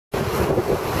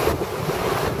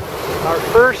Our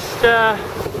first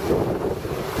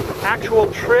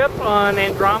actual trip on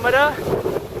Andromeda,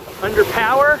 under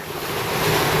power.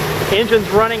 Engine's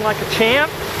running like a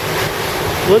champ.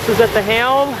 Melissa's at the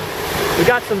helm. We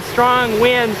got some strong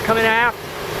winds coming aft,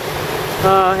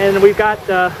 and we've got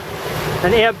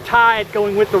an ebb tide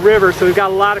going with the river, so we've got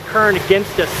a lot of current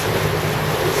against us.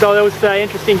 So it was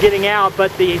interesting getting out,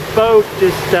 but the boat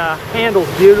just handles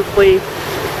beautifully,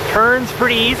 turns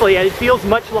pretty easily. It feels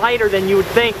much lighter than you would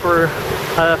think for,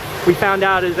 we found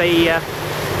out, is a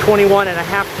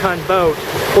 21.5-ton boat,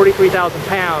 43,000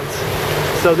 pounds.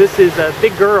 So this is a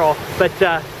big girl, but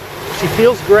she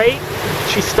feels great.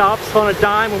 She stops on a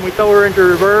dime when we throw her into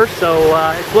reverse, so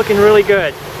it's looking really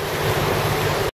good.